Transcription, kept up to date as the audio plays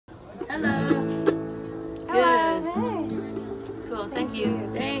Hello. Hello. Good. Hey. Cool. Thank you.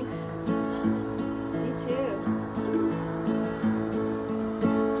 Thanks. You too.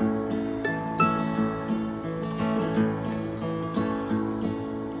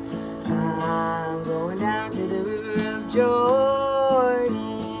 I'm going down to the river of Jordan.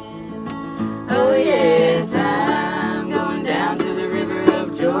 Oh yes, I'm going down to the river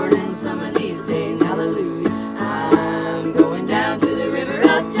of Jordan some of these days. Hallelujah. I'm going down to the river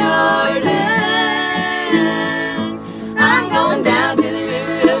of Jordan. I'm going down to the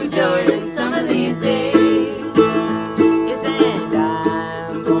river of Jordan some of these days. Yes, and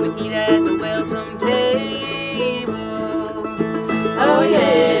I'm going to eat at the welcome table. Oh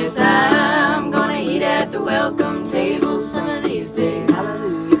yes, I'm going to eat at the welcome table some of these days.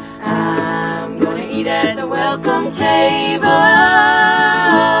 Hallelujah. I'm going to eat at the welcome table.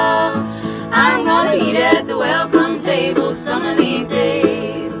 I'm going to eat at the welcome table some of these days.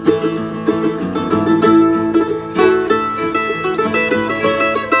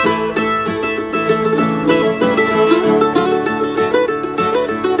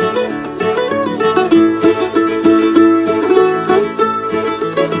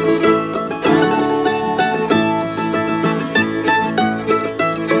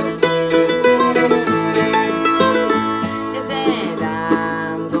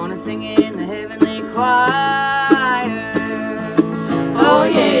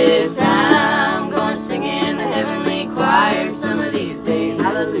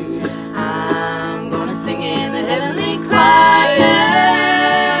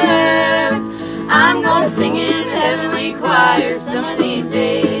 Sing in the heavenly choir some of these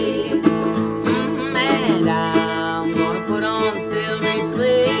days. And I'm gonna put on silvery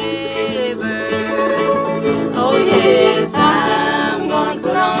slippers. Oh yes, I'm gonna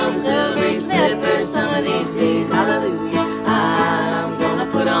put on silvery slippers some of these days. Hallelujah. I'm gonna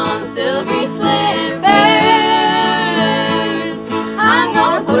put on silvery slippers. I'm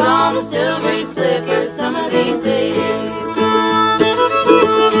gonna put on the silvery slippers some of these days.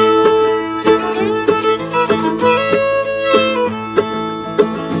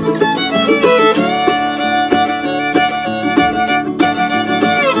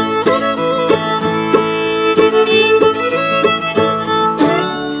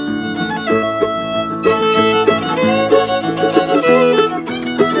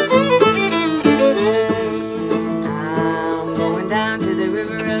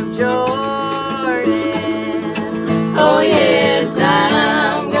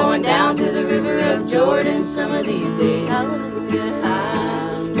 Jordan some of these days. Hallelujah.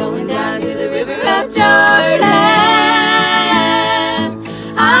 I'm going down to the river of Jordan.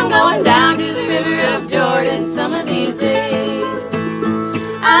 I'm going down to the river of Jordan some of these days.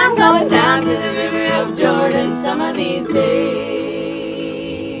 I'm going down to the river of Jordan some of these days.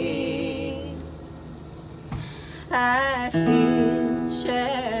 I feel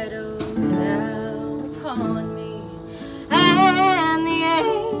shadows out upon me, and the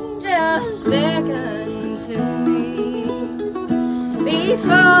angels beckon to me.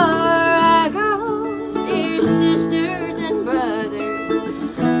 Before I go, dear sisters and brothers,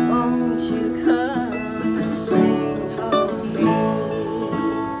 won't you come and sing for me?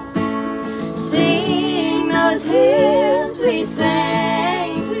 Sing those hymns we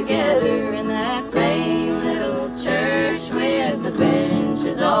sang together in that plain little church with the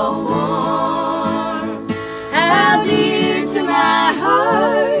benches all warm. How dear to my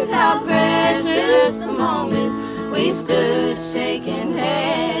heart, how precious the moments we stood shaking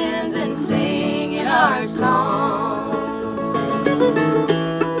hands and singing our song.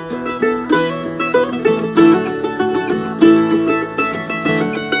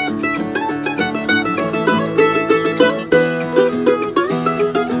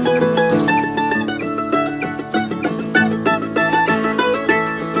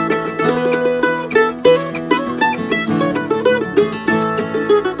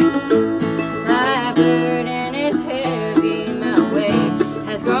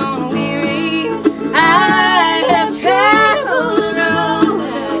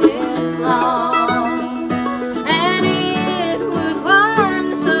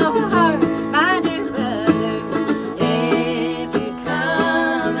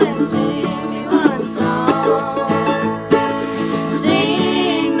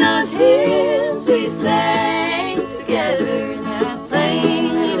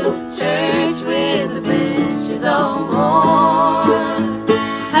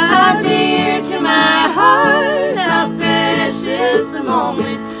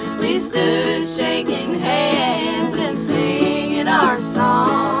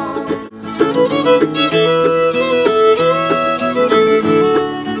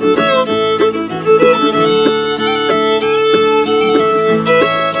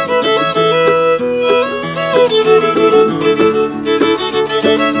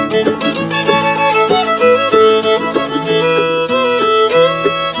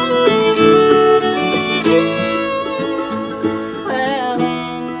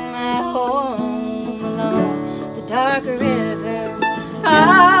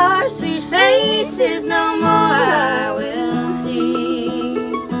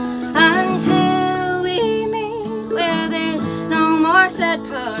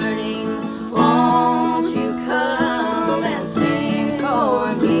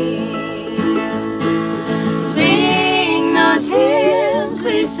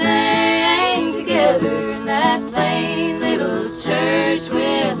 we sang together in that plain little church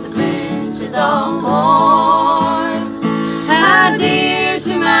with the benches all worn. How dear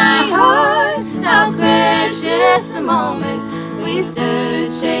to my heart, how precious the moment we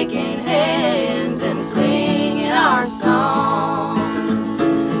stood shaking hands and singing our song.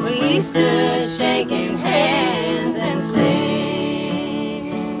 We stood shaking hands and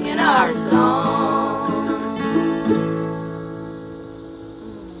singing our song.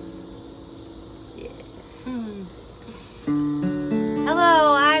 Yeah.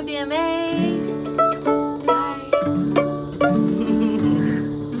 Hello, IBMA.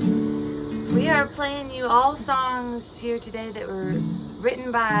 We are playing you all songs here today that were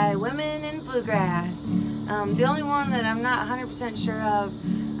written by women in bluegrass. The only one that I'm not 100% sure of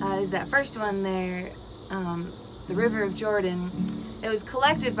is that first one there, The River of Jordan. It was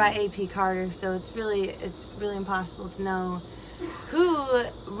collected by A.P. Carter, so it's really impossible to know who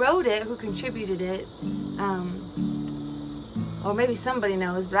wrote it, who contributed it, or maybe somebody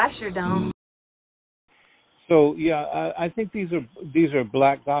knows, but I sure don't. So yeah, I think these are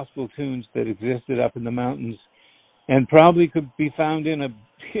black gospel tunes that existed up in the mountains, and probably could be found in an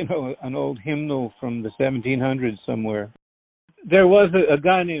old hymnal from the 1700s somewhere. There was a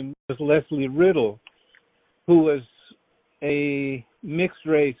guy named Leslie Riddle, who was a mixed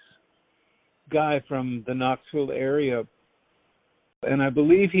race guy from the Knoxville area, and I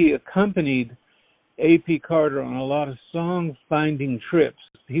believe he accompanied A.P. Carter on a lot of song finding trips.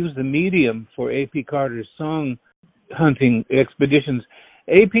 He was the medium for A.P. Carter's song hunting expeditions.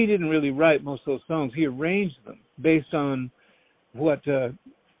 A.P. didn't really write most of those songs. He arranged them based on what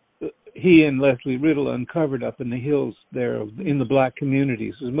he and Leslie Riddle uncovered up in the hills there in the black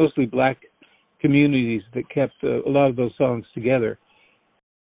communities. It was mostly black communities that kept a lot of those songs together.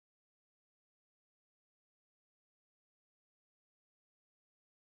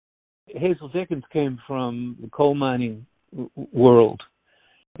 Hazel Dickens came from the coal mining world.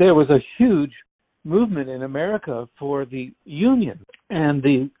 There was a huge movement in America for the union and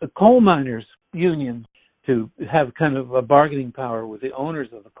the coal miners' union to have kind of a bargaining power with the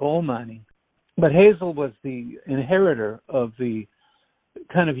owners of the coal mining. But Hazel was the inheritor of the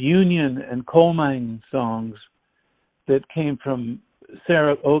kind of union and coal mining songs that came from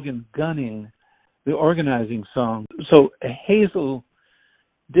Sarah Ogan Gunning, the organizing song. So Hazel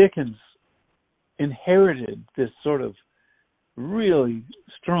Dickens inherited this sort of really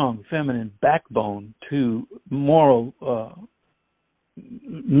strong feminine backbone to moral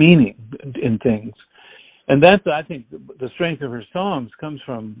meaning in things. And that's, I think, the strength of her songs comes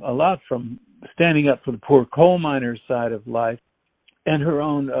from a lot from standing up for the poor coal miners' side of life, and her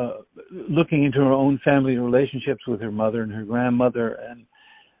own looking into her own family relationships with her mother and her grandmother. And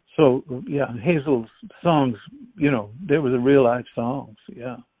so, yeah, Hazel's songs, they were the real life songs,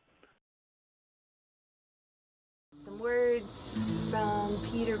 yeah. Some words from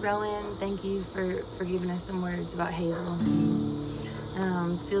Peter Rowan. Thank you for giving us some words about Hazel.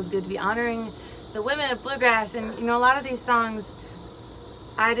 Feels good to be honoring the women of bluegrass. And, a lot of these songs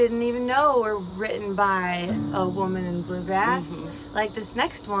I didn't even know were written by a woman in bluegrass. Mm-hmm. Like this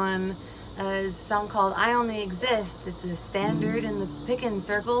next one is a song called I Only Exist. It's a standard in the pickin'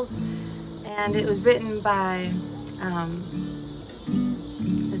 circles. And it was written by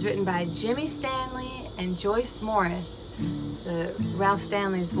Jimmy Stanley and Joyce Morris. It's Ralph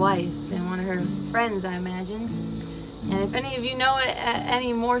Stanley's wife and one of her friends, I imagine. And if any of you know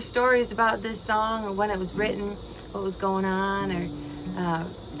any more stories about this song or when it was written, what was going on, or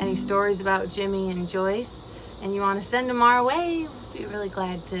any stories about Jimmy and Joyce, and you want to send them our way, we'd be really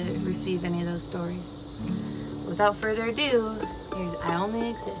glad to receive any of those stories. Without further ado, here's I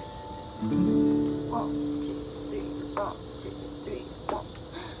Only Exist. 1, 2, 3, 1, 2, 3, 1.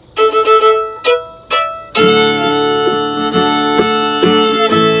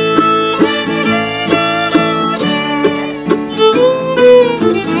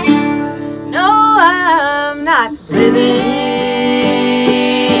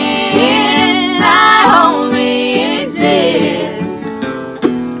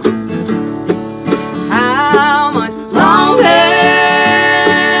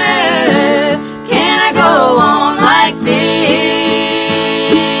 Like this.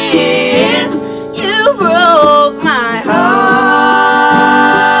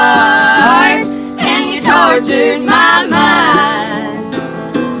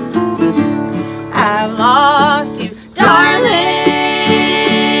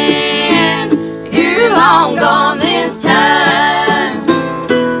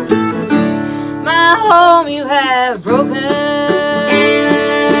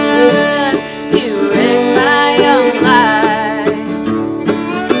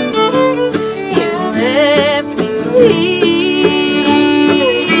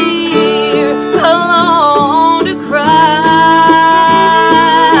 here alone to cry.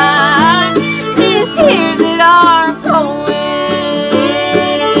 These tears that are flowing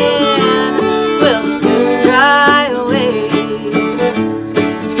will soon dry away.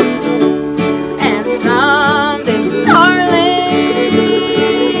 And someday, darling,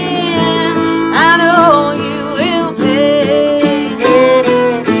 I know you will pay.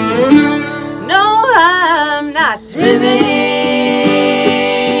 No, I'm not living,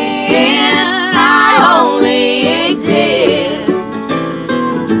 I only exist.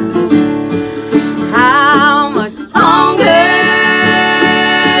 How much longer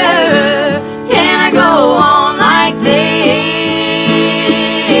can I go on like this?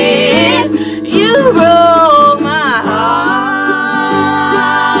 You broke my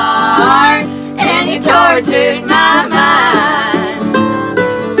heart and you tortured my mind.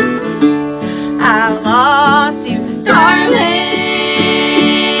 I lost you, darling.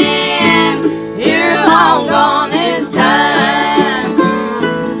 You're long gone this time.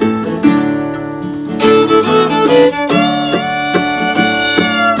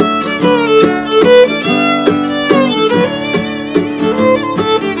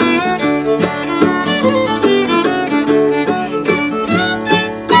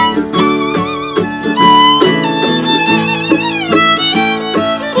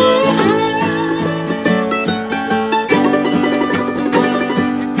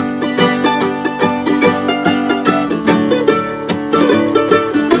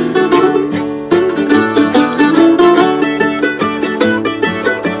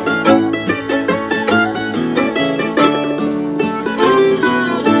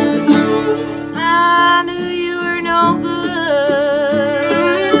 I knew you were no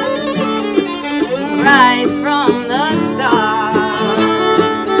good right from the start.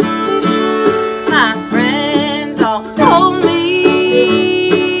 My friends all told me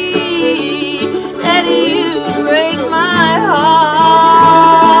that you'd break my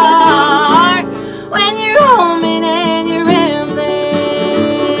heart when you're homing and you're rambling.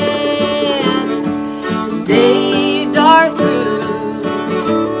 Days are through.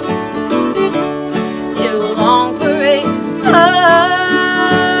 You long for a love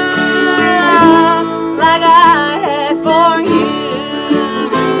like I had for you.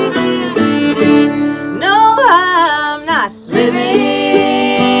 No, I'm not living,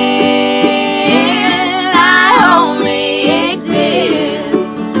 I only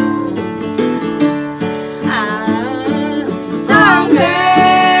exist. Longer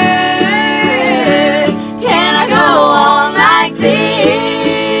can I go on like this?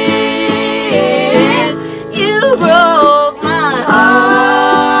 You broke my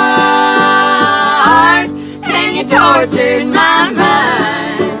heart and you tortured my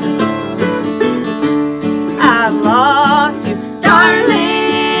mind. I've lost you, darling.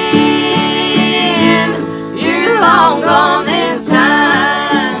 You're long gone this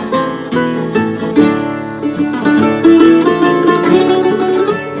time.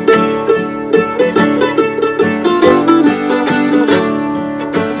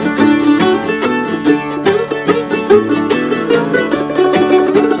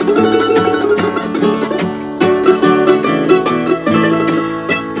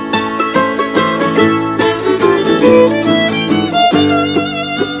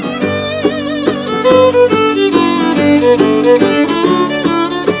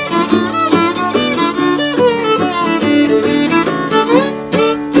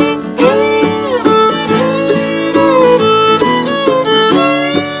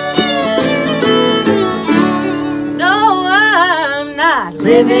 No, I'm not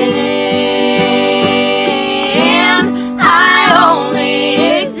living, I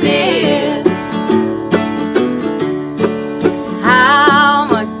only exist. How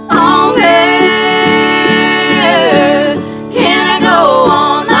much longer can I go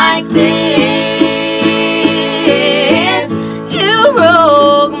on like this? You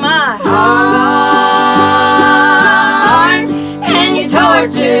broke my heart and you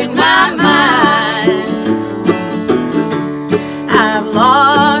tortured my mind. I've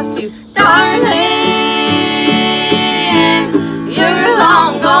lost you, darling. You're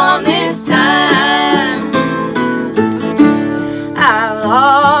long gone this time. I've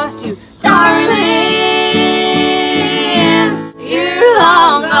lost you, darling. You're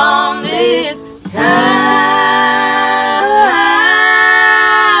long gone this time.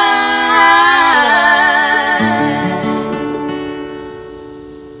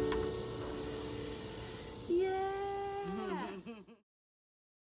 Yeah.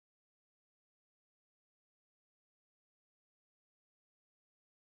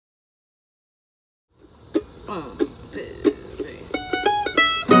 Oh,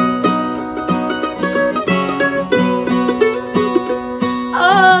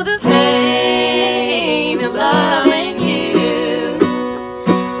 the pain of loving you.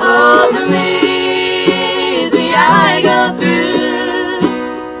 Oh, the misery I go through.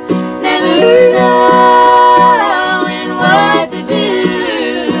 Never knowing what to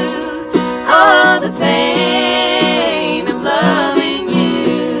do. Oh, the pain of loving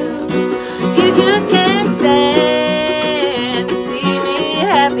you. You just can't stand to see me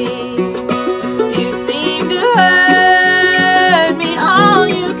happy. You seem to hurt me all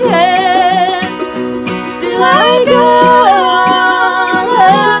you can. Still I go on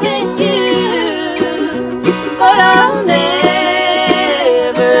loving you, but I'll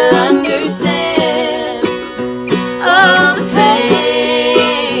never understand. Oh, the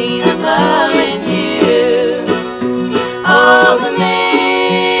pain of loving you. Oh, the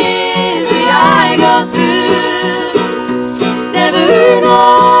misery I go through. Never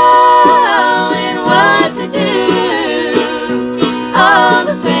knowing what to do. Oh,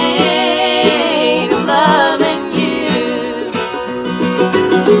 the pain of loving you.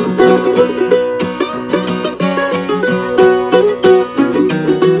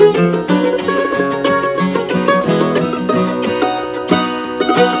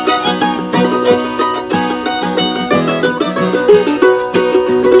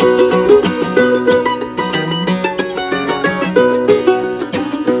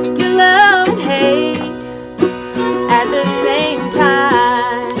 To love and hate at the same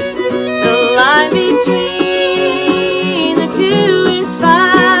time. The line between the two is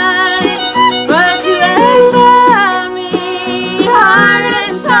fine. But you have found me heart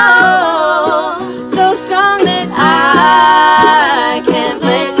and soul, so strong that I can't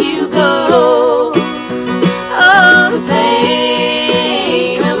let you go. Oh, the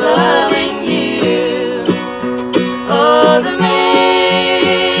pain of loving you. Oh, the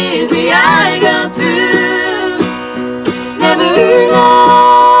misery I go through. Never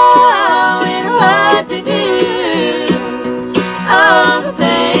knowing what to do. Oh, the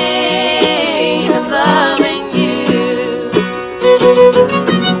pain of loving you.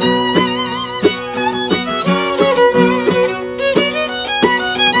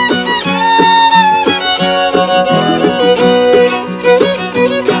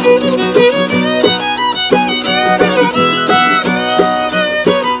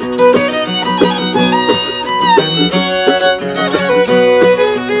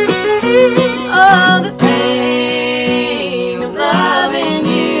 Oh, the pain of loving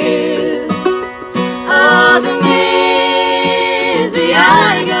you. Oh, the misery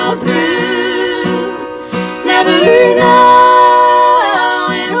I go through. Never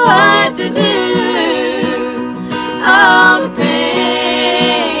knowing what to do. Oh, the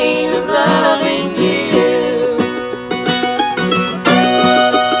pain of loving you.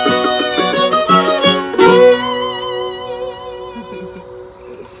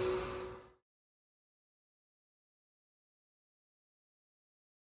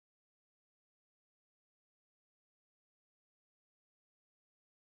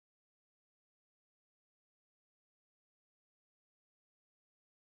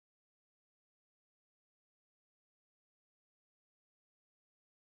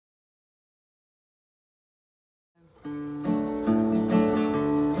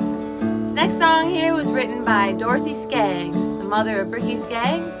 This next song here was written by Dorothy Skaggs, the mother of Ricky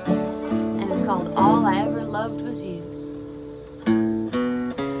Skaggs, and it's called All I Ever Loved Was You.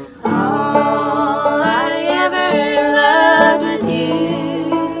 All I ever loved was you.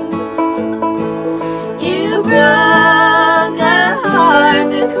 You broke a heart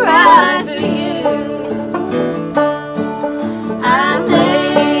that cried for you. I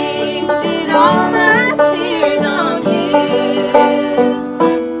wasted all my tears on you.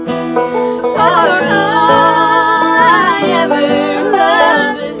 For all I ever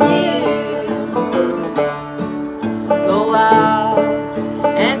loved was you. Go out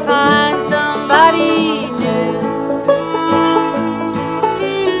and find somebody new,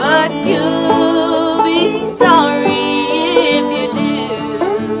 but you'll be sorry if you do.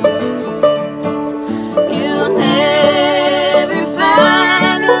 You'll never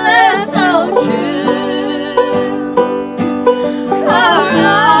find a love so true. For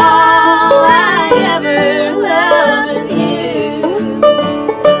all I ever loved was you.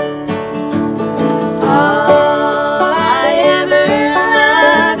 All I ever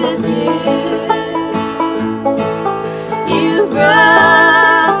loved was you. You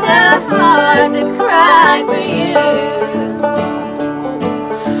broke a heart that cried for you.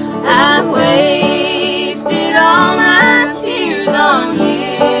 I wasted all my tears on you.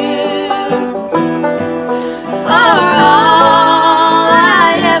 For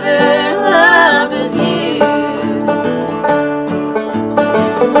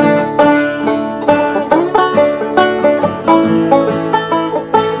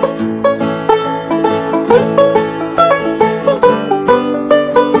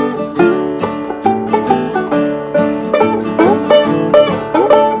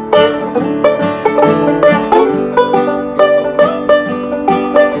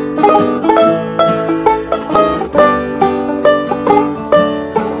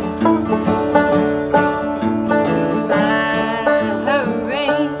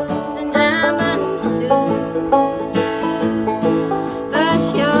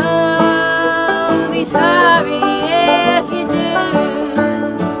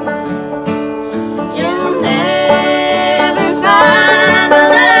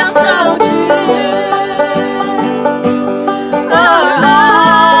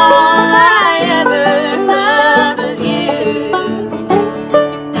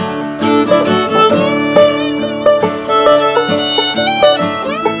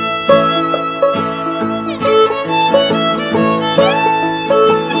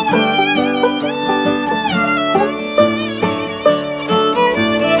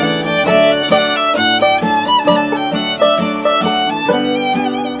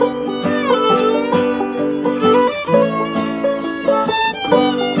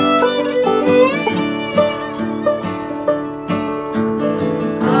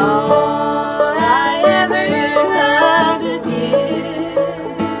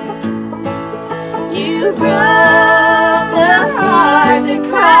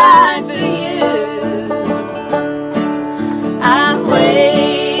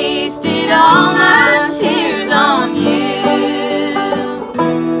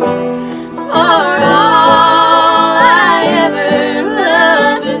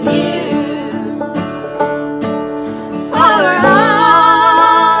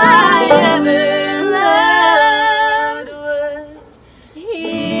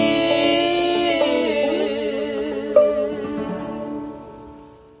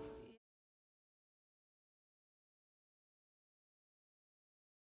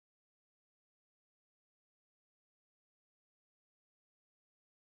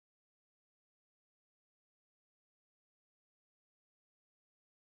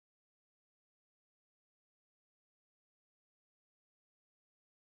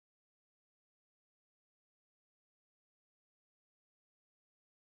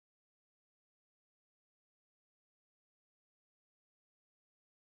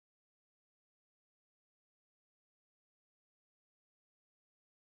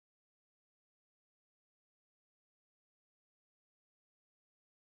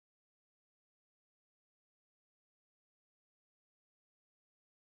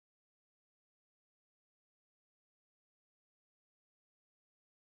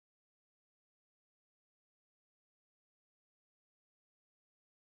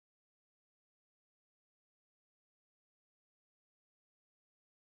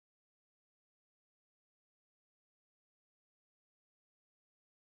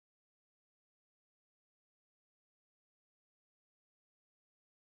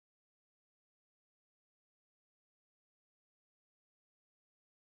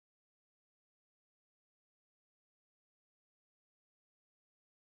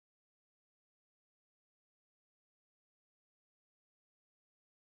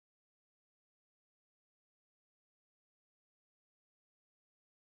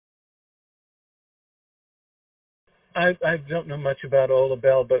I don't know much about Ola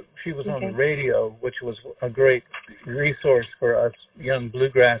Bell, but she was on the radio, which was a great resource for us young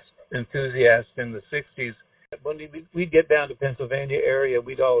bluegrass enthusiasts in the 60s. When we'd get down to Pennsylvania area,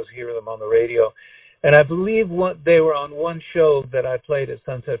 we'd always hear them on the radio. And I believe they were on one show that I played at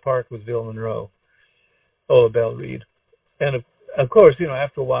Sunset Park with Bill Monroe, Ola Bell Reed. And of course, you know,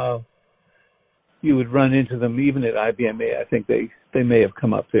 after a while, you would run into them even at IBMA. I think they may have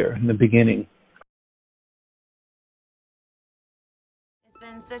come up there in the beginning. It's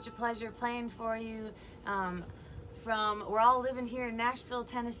been such a pleasure playing for you. We're all living here in Nashville,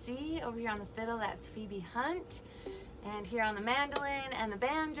 Tennessee. Over here on the fiddle, that's Phoebe Hunt. And here on the mandolin and the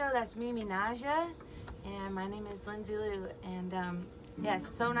banjo, that's Mimi Naja. And my name is Lindsay Lou. And yes,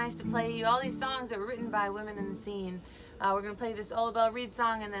 it's so nice to play you all these songs that were written by women in the scene. We're going to play this Ola Bell Reed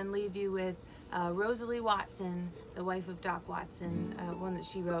song and then leave you with Rosalie Watson, the wife of Doc Watson, one that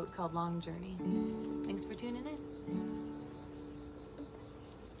she wrote called Long Journey. Thanks for tuning in.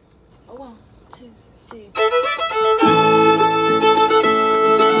 1, 2, 3.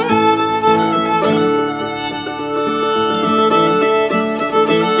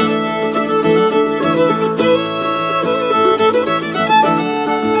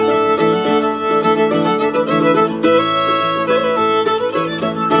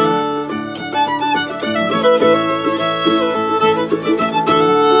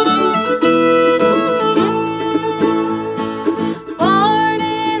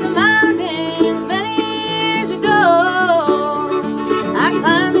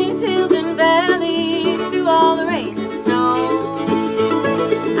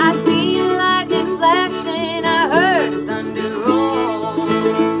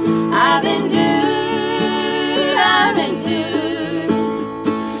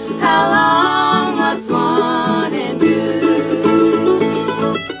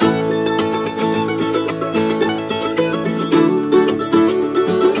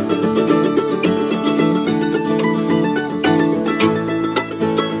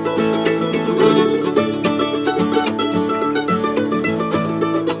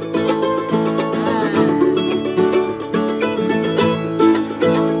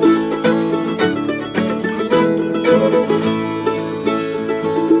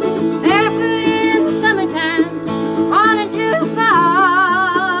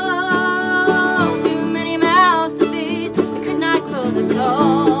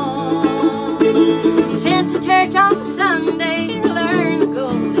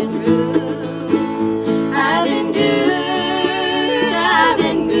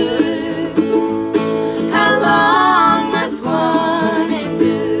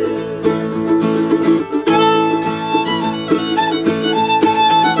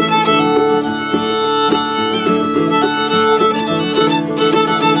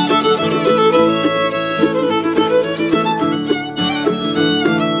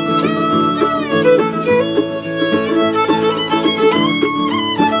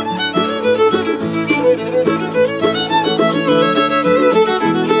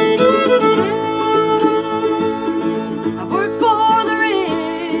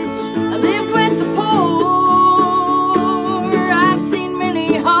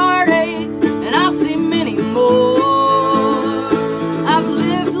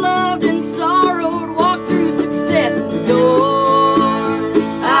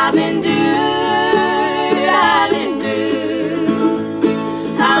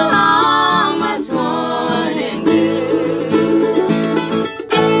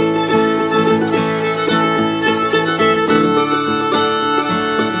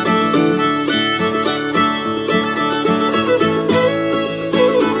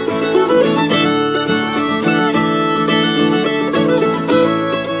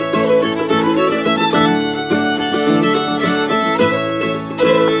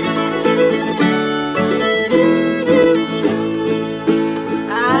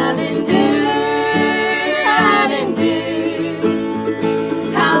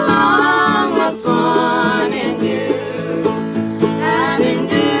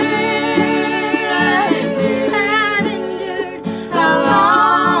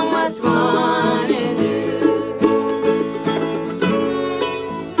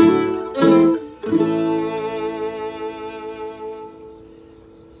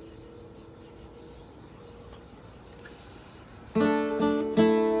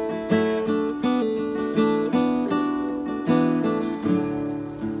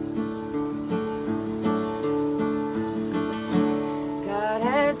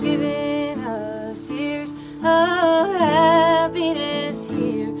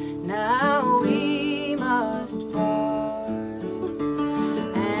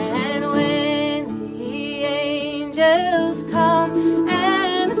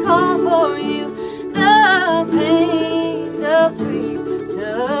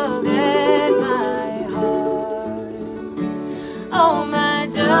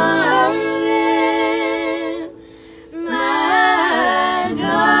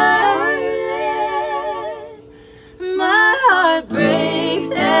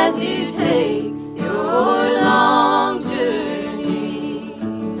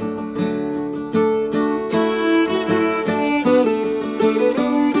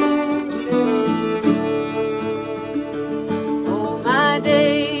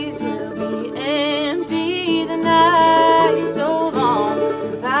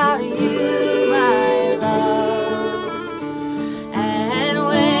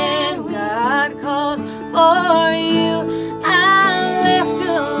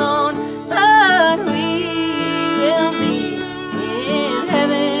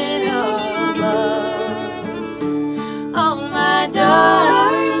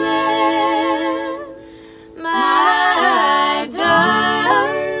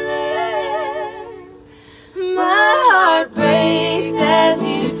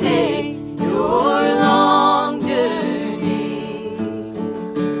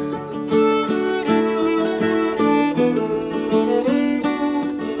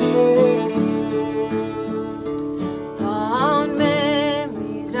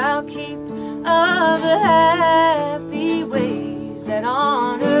 shall keep of the happy ways that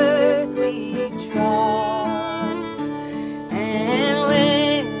on earth we trod. And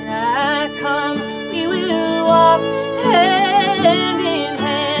when I come, we will walk hand in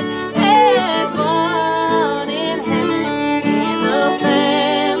hand as one in heaven in the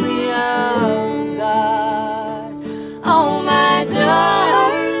family of God. Oh, my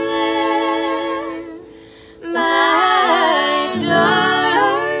darling, my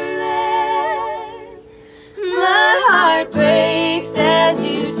darling, my heart breaks as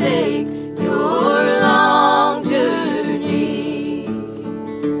you take your long journey.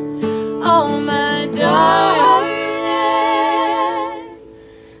 Oh, my darling,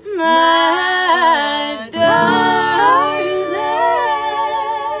 my darling,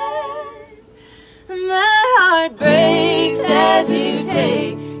 my heart breaks as you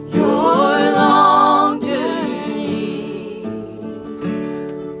take your long journey.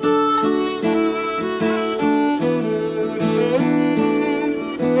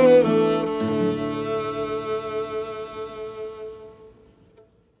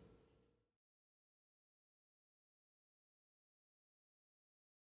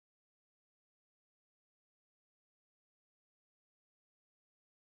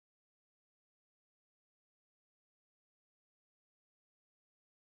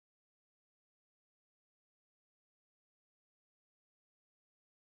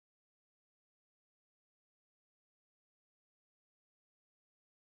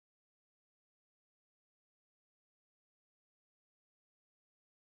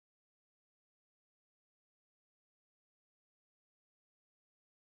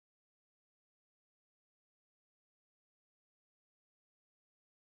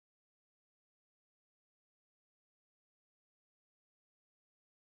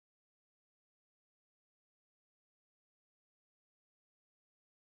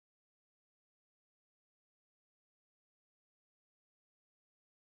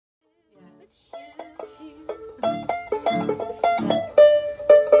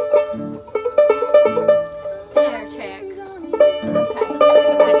 Hair check. Okay.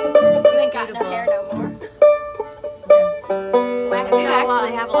 You ain't got no hair no more. I do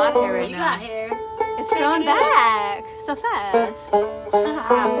actually have a lot of hair right You now. got hair. It's growing back so fast.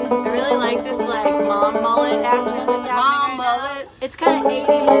 I really like this like mom mullet action that's happening Mom right now. mullet. It's kind of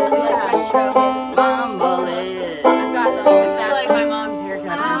 80s, like retro.